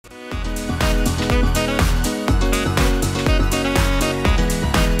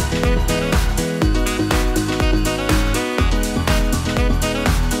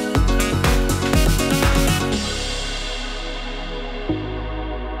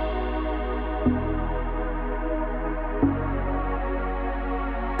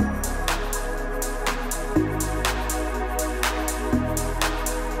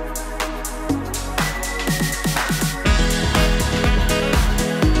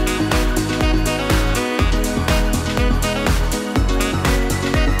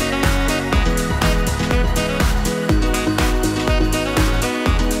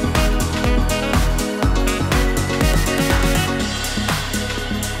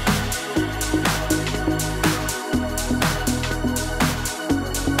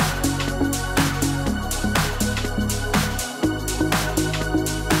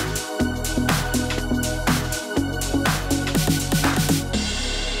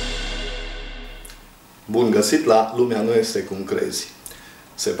Bun găsit la Lumea nu este cum crezi.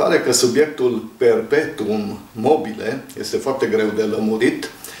 Se pare că subiectul perpetuum mobile este foarte greu de lămurit.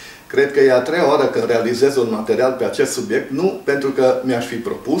 Cred că e a treia oară când realizez un material pe acest subiect, nu pentru că mi-aș fi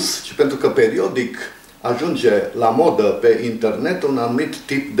propus, ci pentru că periodic ajunge la modă pe internet un anumit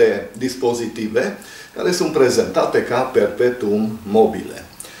tip de dispozitive care sunt prezentate ca perpetuum mobile.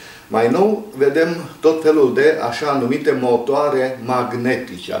 Mai nou, vedem tot felul de așa numite motoare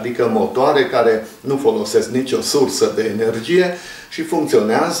magnetice, adică motoare care nu folosesc nicio sursă de energie și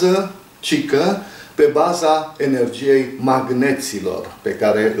funcționează, ci că pe baza energiei magneților pe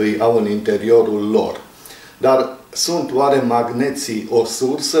care îi au în interiorul lor. Dar sunt oare magneții o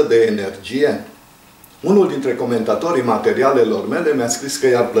sursă de energie? Unul dintre comentatorii materialelor mele mi-a scris că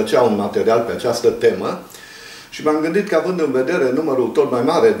i-ar plăcea un material pe această temă și m-am gândit că, având în vedere numărul tot mai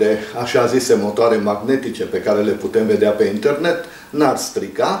mare de așa zise motoare magnetice pe care le putem vedea pe internet, n-ar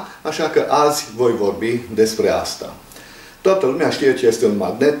strica, așa că azi voi vorbi despre asta. Toată lumea știe ce este un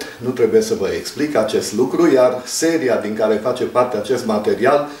magnet, nu trebuie să vă explic acest lucru, iar seria din care face parte acest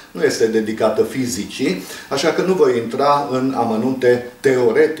material nu este dedicată fizicii, așa că nu voi intra în amănunte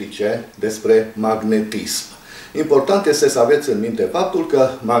teoretice despre magnetism. Important este să aveți în minte faptul că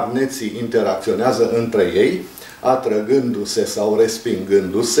magneții interacționează între ei, atrăgându-se sau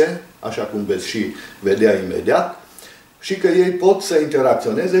respingându-se, așa cum veți și vedea imediat, și că ei pot să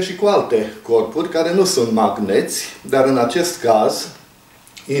interacționeze și cu alte corpuri care nu sunt magneți, dar în acest caz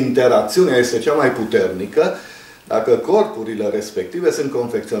interacțiunea este cea mai puternică dacă corpurile respective sunt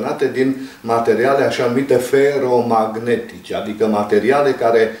confecționate din materiale așa numite feromagnetice, adică materiale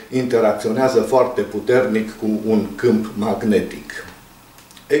care interacționează foarte puternic cu un câmp magnetic.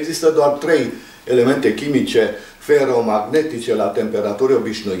 Există doar 3 elemente chimice feromagnetice la temperaturi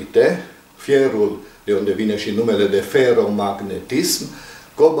obișnuite: fierul, de unde vine și numele de feromagnetism,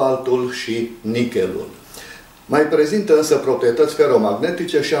 cobaltul și nichelul. Mai prezintă însă proprietăți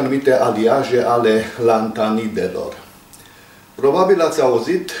feromagnetice și anumite aliaje ale lantanidelor. Probabil ați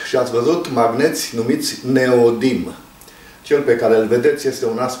auzit și ați văzut magneți numiți neodim. Cel pe care îl vedeți este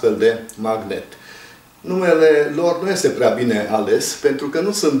un astfel de magnet. Numele lor nu este prea bine ales, pentru că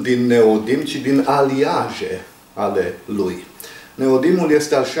nu sunt din neodim, ci din aliaje ale lui. Neodimul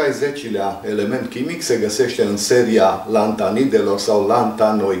este al 60-lea element chimic, se găsește în seria lantanidelor sau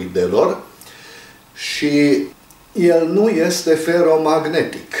lantanoidelor și el nu este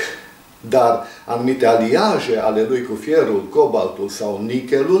feromagnetic, dar anumite aliaje ale lui cu fierul, cobaltul sau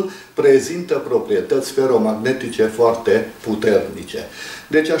nichelul prezintă proprietăți feromagnetice foarte puternice.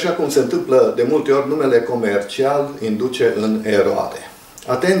 Deci, așa cum se întâmplă de multe ori, numele comercial induce în eroare.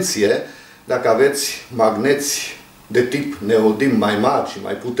 Atenție, dacă aveți magneți de tip neodim mai mari și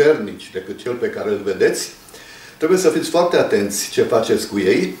mai puternici decât cel pe care îl vedeți, trebuie să fiți foarte atenți ce faceți cu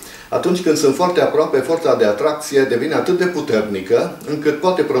ei. Atunci când sunt foarte aproape, forța de atracție devine atât de puternică încât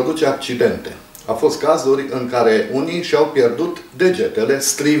poate produce accidente. Au fost cazuri în care unii și-au pierdut degetele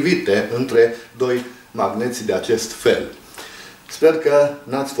strivite între doi magneți de acest fel. Sper că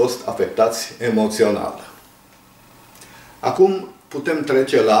n-ați fost afectați emoțional. Acum putem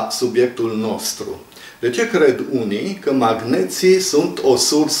trece la subiectul nostru. De ce cred unii că magneții sunt o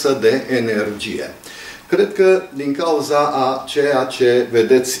sursă de energie? Cred că din cauza a ceea ce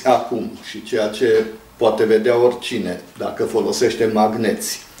vedeți acum și ceea ce poate vedea oricine dacă folosește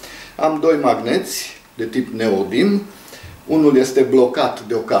magneți. Am 2 magneți de tip neodim. Unul este blocat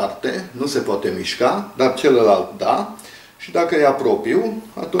de o carte, nu se poate mișca, dar celălalt da. Și dacă îi apropiu,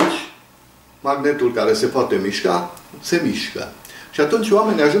 atunci magnetul care se poate mișca, se mișcă. Și atunci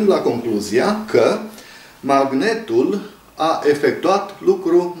oamenii ajung la concluzia că magnetul a efectuat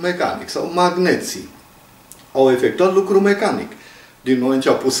lucru mecanic, sau magneții au efectuat lucru mecanic. Din moment ce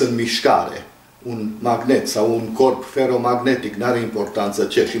au pus în mișcare un magnet sau un corp feromagnetic, n-are importanță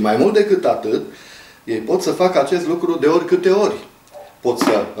ce. Și mai mult decât atât, ei pot să facă acest lucru de oricâte ori. Pot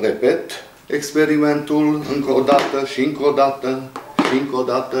să repet experimentul încă o dată și încă o dată și încă o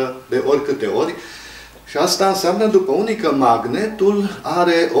dată, de oricâte ori. Și asta înseamnă, după unii, că magnetul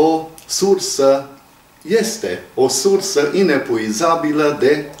are o sursă, este o sursă inepuizabilă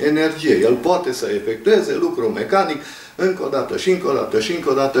de energie. El poate să efectueze lucru mecanic încă o dată și încă o dată și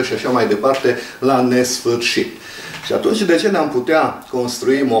încă o dată și așa mai departe la nesfârșit. Și atunci de ce n-am putea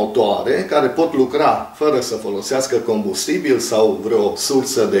construi motoare care pot lucra fără să folosească combustibil sau vreo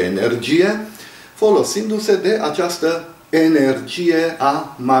sursă de energie, folosindu-se de această energie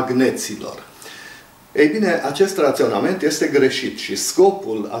a magneților? Ei bine, acest raționament este greșit și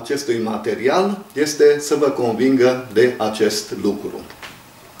scopul acestui material este să vă convingă de acest lucru.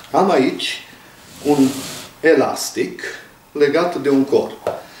 Am aici un elastic legat de un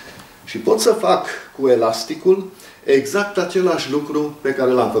corp. Și pot să fac cu elasticul exact același lucru pe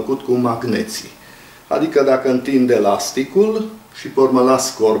care l-am făcut cu magneții. Adică dacă întind elasticul și pe urmă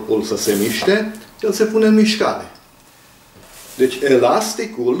las corpul să se miște, el se pune în mișcare. Deci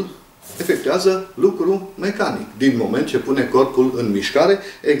elasticul efectuează lucru mecanic din moment ce pune corpul în mișcare,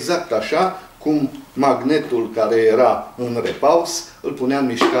 exact așa cum magnetul care era în repaus îl punea în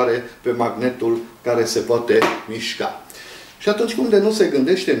mișcare pe magnetul care se poate mișca. Și atunci cum de nu se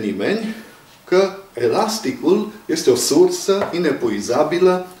gândește nimeni că elasticul este o sursă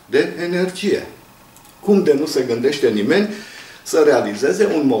inepuizabilă de energie? Cum de nu se gândește nimeni să realizeze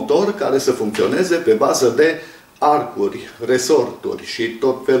un motor care să funcționeze pe bază de arcuri, resorturi și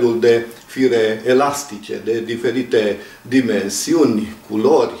tot felul de fire elastice, de diferite dimensiuni,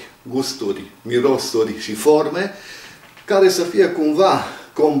 culori, gusturi, mirosuri și forme, care să fie cumva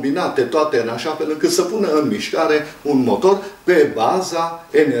combinate toate în așa fel încât să pună în mișcare un motor pe baza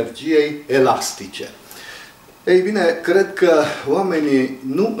energiei elastice. Ei bine, cred că oamenii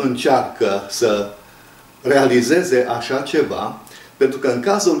nu încearcă să realizeze așa ceva, pentru că în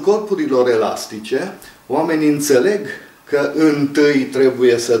cazul corpurilor elastice, oamenii înțeleg că întâi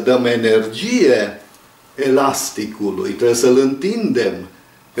trebuie să dăm energie elasticului, trebuie să-l întindem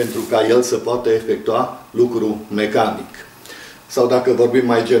pentru ca el să poată efectua lucru mecanic. Sau dacă vorbim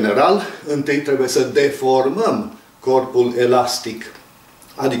mai general, întâi trebuie să deformăm corpul elastic.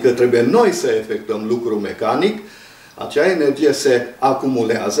 Adică trebuie noi să efectuăm lucru mecanic, acea energie se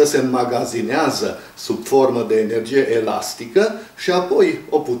acumulează, se înmagazinează sub formă de energie elastică și apoi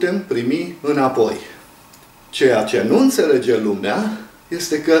o putem primi înapoi. Ceea ce nu înțelege lumea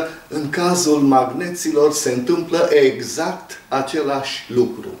este că în cazul magneților se întâmplă exact același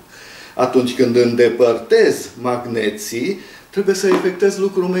lucru. Atunci când îndepărtez magneții, trebuie să efectuez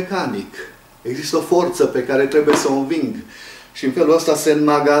lucru mecanic. Există o forță pe care trebuie să o înving. Și în felul ăsta se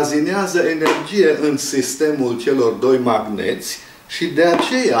înmagazinează energie în sistemul celor doi magneți și de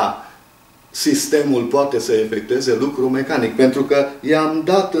aceea sistemul poate să efectueze lucru mecanic. Pentru că i-am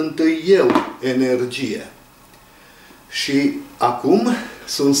dat întâi eu energie. Și acum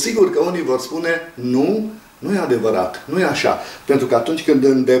sunt sigur că unii vor spune nu, nu e adevărat, nu e așa. Pentru că atunci când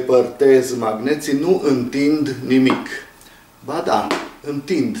îndepărtez magneții, nu întind nimic. Ba da,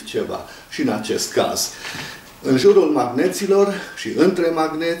 întind ceva și în acest caz. În jurul magneților și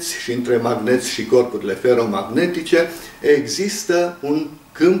între magneți și corpurile feromagnetice există un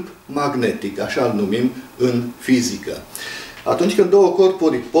câmp magnetic, așa îl numim în fizică. Atunci când două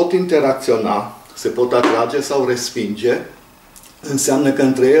corpuri pot interacționa, se pot atrage sau respinge, înseamnă că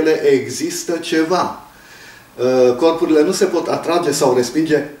între ele există ceva. Corpurile nu se pot atrage sau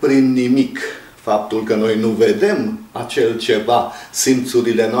respinge prin nimic. Faptul că noi nu vedem acel ceva,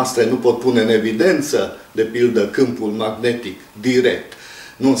 simțurile noastre nu pot pune în evidență, de pildă, câmpul magnetic direct,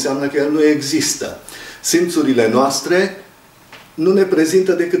 nu înseamnă că el nu există. Simțurile noastre nu ne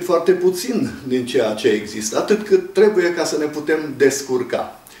prezintă decât foarte puțin din ceea ce există, atât cât trebuie ca să ne putem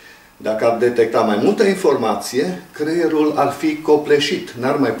descurca. Dacă ar detecta mai multă informație, creierul ar fi copleșit,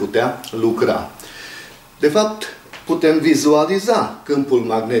 n-ar mai putea lucra. De fapt, putem vizualiza câmpul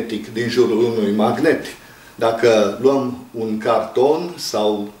magnetic din jurul unui magnet. Dacă luăm un carton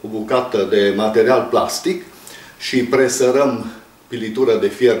sau o bucată de material plastic și presărăm pilitură de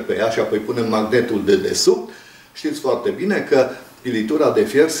fier pe ea și apoi punem magnetul de desubt, știți foarte bine că pilitura de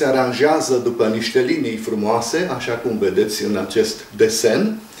fier se aranjează după niște linii frumoase, așa cum vedeți în acest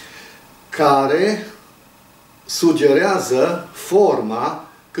desen, care sugerează forma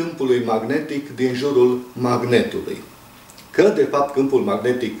câmpului magnetic din jurul magnetului. Că, de fapt, câmpul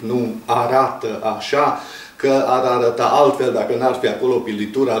magnetic nu arată așa, că ar arăta altfel dacă n-ar fi acolo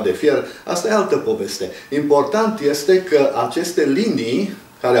pilitura de fier, asta e altă poveste. Important este că aceste linii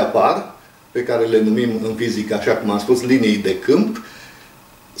care apar, pe care le numim în fizică, așa cum am spus, linii de câmp,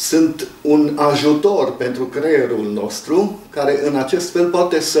 sunt un ajutor pentru creierul nostru, care în acest fel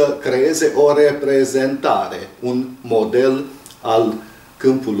poate să creeze o reprezentare, un model al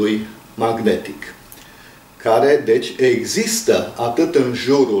câmpului magnetic, care, deci, există atât în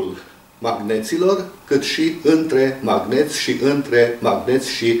jurul magneților, cât și între magneți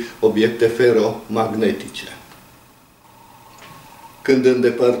și obiecte feromagnetice. Când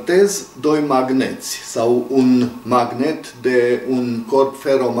îndepărtez doi magneți sau un magnet de un corp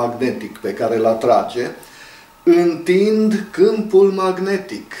feromagnetic pe care îl atrage, întind câmpul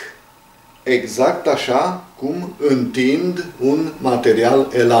magnetic. Exact așa cum întind un material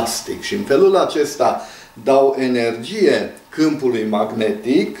elastic. Și în felul acesta dau energie câmpului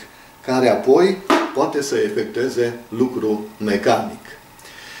magnetic, care apoi poate să efectueze lucru mecanic.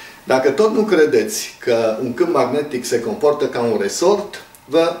 Dacă tot nu credeți că un câmp magnetic se comportă ca un resort,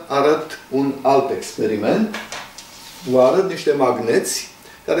 vă arăt un alt experiment. Vă arăt niște magneți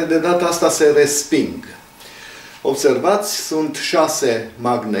care de data asta se resping. Observați, sunt 6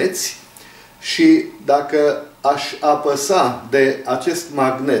 magneți și dacă aș apăsa de acest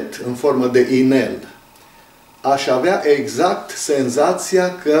magnet în formă de inel, aș avea exact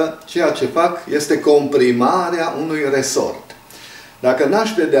senzația că ceea ce fac este comprimarea unui resort. Dacă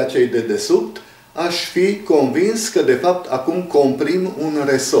n-aș vedea cei de desubt, aș fi convins că de fapt acum comprim un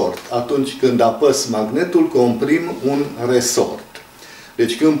resort. Atunci când apăs magnetul, comprim un resort.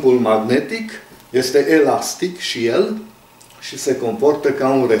 Deci câmpul magnetic este elastic și el și se comportă ca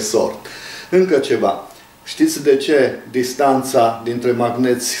un resort. Încă ceva. Știți de ce distanța dintre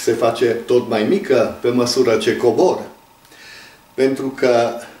magneți se face tot mai mică pe măsură ce coboră? Pentru că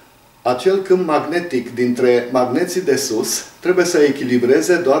acel câmp magnetic dintre magneții de sus trebuie să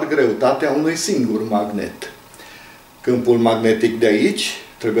echilibreze doar greutatea unui singur magnet. Câmpul magnetic de aici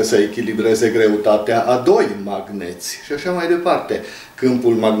trebuie să echilibreze greutatea a 2 magneți și așa mai departe.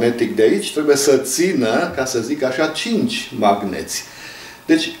 Câmpul magnetic de aici trebuie să țină, ca să zic așa, 5 magneți.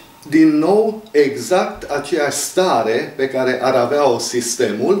 Deci, din nou, exact aceeași stare pe care ar avea-o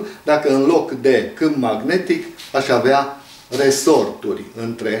sistemul dacă în loc de câmp magnetic aș avea resorturi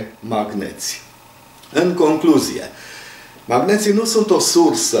între magneți. În concluzie, magneții nu sunt o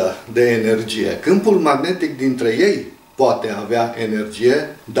sursă de energie. Câmpul magnetic dintre ei poate avea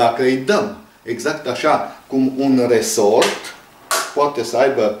energie dacă îi dăm. Exact așa cum un resort poate să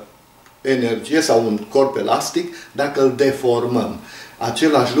aibă energie sau un corp elastic dacă îl deformăm.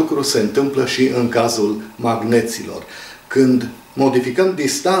 Același lucru se întâmplă și în cazul magneților. Când modificăm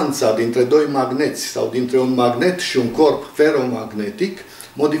distanța dintre 2 magneți sau dintre un magnet și un corp feromagnetic,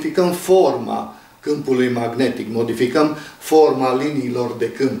 modificăm forma câmpului magnetic, modificăm forma liniilor de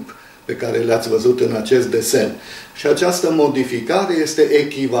câmp pe care le-ați văzut în acest desen. Și această modificare este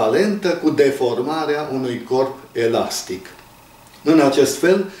echivalentă cu deformarea unui corp elastic. În acest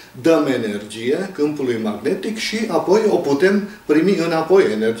fel, dăm energie câmpului magnetic și apoi o putem primi înapoi,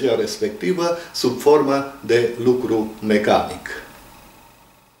 energia respectivă, sub formă de lucru mecanic.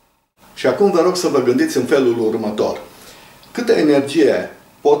 Și acum vă rog să vă gândiți în felul următor. Câtă energie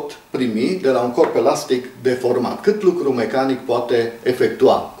pot primi de la un corp elastic deformat? Cât lucru mecanic poate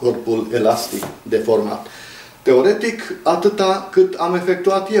efectua corpul elastic deformat? Teoretic, atâta cât am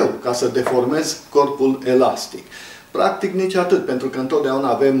efectuat eu ca să deformez corpul elastic. Practic nici atât, pentru că întotdeauna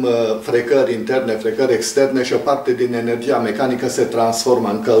avem frecări interne, frecări externe și o parte din energia mecanică se transformă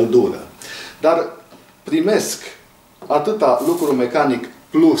în căldură. Dar primesc atâta lucru mecanic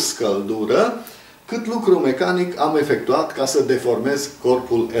plus căldură, cât lucru mecanic am efectuat ca să deformez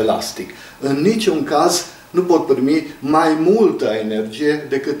corpul elastic. În niciun caz nu pot primi mai multă energie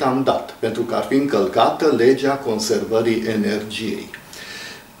decât am dat, pentru că ar fi încălcată legea conservării energiei.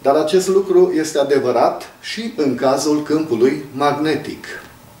 Dar acest lucru este adevărat și în cazul câmpului magnetic.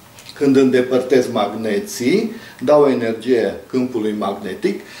 Când îndepărtez magneții, dau energie câmpului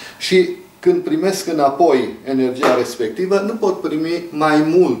magnetic și când primesc înapoi energia respectivă, nu pot primi mai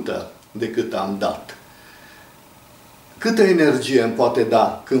multă decât am dat. Câtă energie îmi poate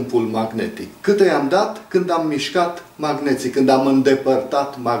da câmpul magnetic? Câtă i-am dat când am mișcat magneții, când am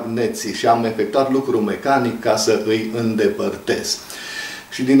îndepărtat magneții și am efectuat lucru mecanic ca să îi îndepărtez.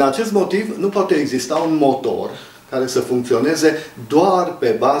 Și din acest motiv nu poate exista un motor care să funcționeze doar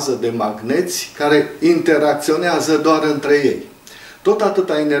pe bază de magneți care interacționează doar între ei. Tot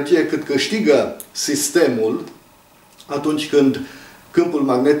atâta energie cât câștigă sistemul atunci când câmpul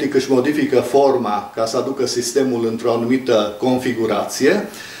magnetic își modifică forma ca să aducă sistemul într-o anumită configurație,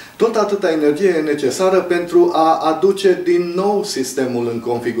 tot atâta energie e necesară pentru a aduce din nou sistemul în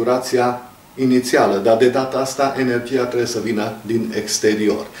configurația inițială, dar de data asta energia trebuie să vină din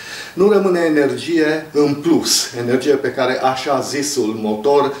exterior. Nu rămâne energie în plus, energie pe care așa zisul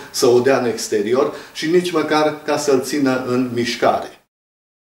motor să o dea în exterior și nici măcar ca să-l țină în mișcare.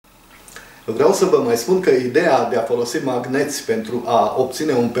 Vreau să vă mai spun că ideea de a folosi magneți pentru a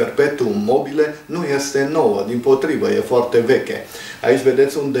obține un perpetuum mobile nu este nouă, dimpotrivă, e foarte veche. Aici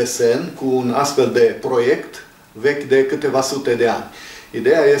vedeți un desen cu un astfel de proiect vechi de câteva sute de ani.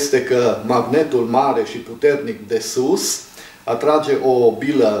 Ideea este că magnetul mare și puternic de sus atrage o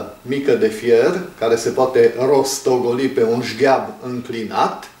bilă mică de fier care se poate rostogoli pe un șgheab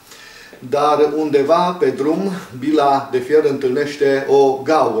înclinat, dar undeva pe drum bila de fier întâlnește o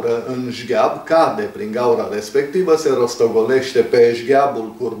gaură în șgheab, cade prin gaura respectivă, se rostogolește pe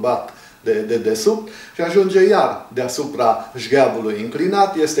șgheabul curbat de desubt și ajunge iar deasupra șgheabului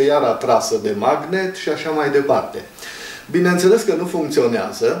înclinat, este iar atrasă de magnet și așa mai departe. Bineînțeles că nu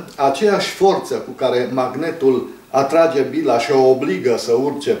funcționează. Aceeași forță cu care magnetul atrage bila și o obligă să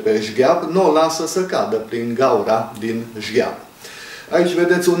urce pe jgheab, nu o lasă să cadă prin gaura din jgheab. Aici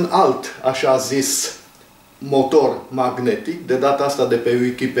vedeți un alt, așa zis, motor magnetic, de data asta de pe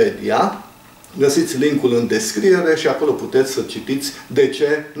Wikipedia. Găsiți linkul în descriere și acolo puteți să citiți de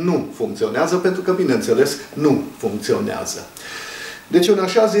ce nu funcționează, pentru că, bineînțeles, nu funcționează. Deci un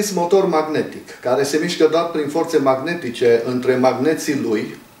așa zis motor magnetic, care se mișcă doar prin forțe magnetice între magneții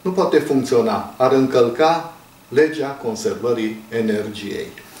lui, nu poate funcționa. Ar încălca legea conservării energiei.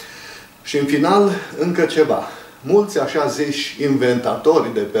 Și în final, încă ceva. Mulți așa ziși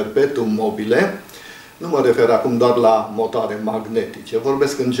inventatori de perpetuum mobile, nu mă refer acum doar la motoare magnetice,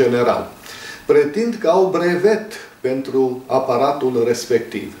 vorbesc în general, pretind că au brevet pentru aparatul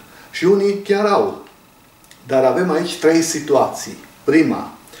respectiv. Și unii chiar au. Dar avem aici 3 situații.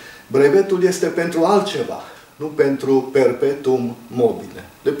 Prima, brevetul este pentru altceva, nu pentru perpetuum mobile.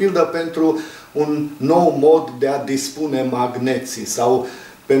 De pildă pentru un nou mod de a dispune magneții sau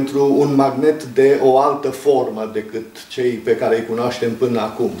pentru un magnet de o altă formă decât cei pe care îi cunoaștem până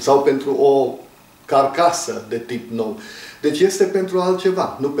acum sau pentru o carcasă de tip nou. Deci este pentru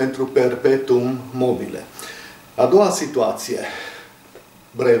altceva, nu pentru perpetuum mobile. A doua situație.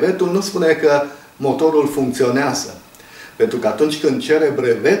 Brevetul nu spune că motorul funcționează. Pentru că atunci când cere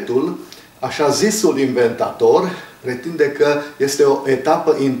brevetul, așa zisul inventator pretinde că este o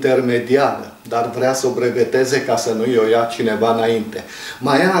etapă intermediară, dar vrea să o breveteze ca să nu o ia cineva înainte.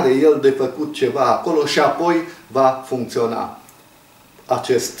 Mai are el de făcut ceva acolo și apoi va funcționa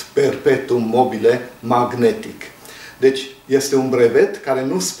acest perpetuum mobile magnetic. Deci este un brevet care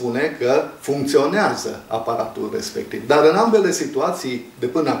nu spune că funcționează aparatul respectiv. Dar în ambele situații de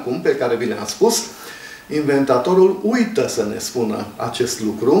până acum, pe care vi le-am spus, inventatorul uită să ne spună acest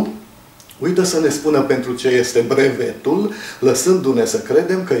lucru, uită să ne spună pentru ce este brevetul, lăsându-ne să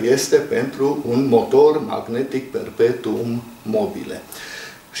credem că este pentru un motor magnetic perpetuum mobile.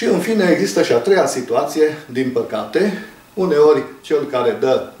 Și în fine există și a treia situație, din păcate, uneori cel care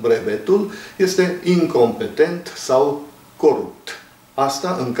dă brevetul este incompetent sau corupt.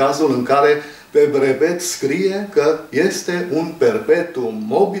 Asta în cazul în care pe brevet scrie că este un perpetuum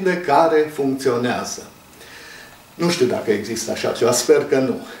mobile care funcționează. Nu știu dacă există așa ceva, sper că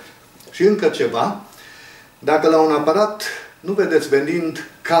nu. Și încă ceva, dacă la un aparat nu vedeți venind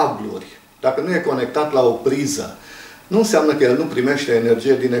cabluri, dacă nu e conectat la o priză, nu înseamnă că el nu primește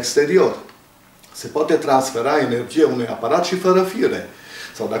energie din exterior. Se poate transfera energie unui aparat și fără fire.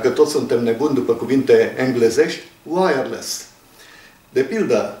 Sau dacă toți suntem nebuni după cuvinte englezești, wireless. De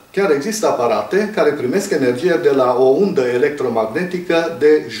pildă, chiar există aparate care primesc energie de la o undă electromagnetică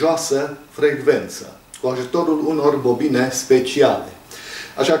de joasă frecvență, cu ajutorul unor bobine speciale.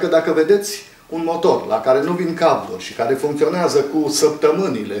 Așa că dacă vedeți un motor la care nu vin cabluri și care funcționează cu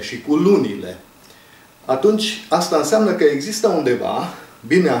săptămânile și cu lunile, atunci asta înseamnă că există undeva,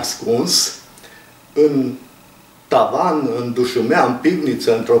 bine ascuns, în tavan, în dușumea, în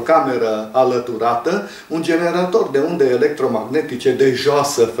pivniță, într-o cameră alăturată, un generator de unde electromagnetice de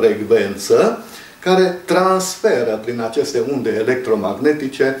joasă frecvență, care transferă prin aceste unde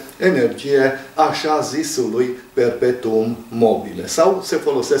electromagnetice energie așa zisului perpetuum mobile. Sau se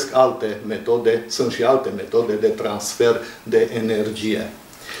folosesc alte metode, sunt și alte metode de transfer de energie.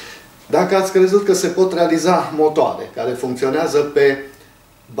 Dacă ați crezut că se pot realiza motoare care funcționează pe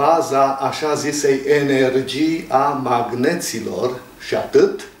baza așa zisei energii a magneților și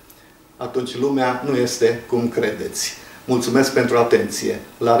atât, atunci lumea nu este cum credeți. Mulțumesc pentru atenție.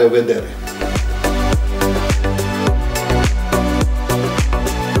 La revedere!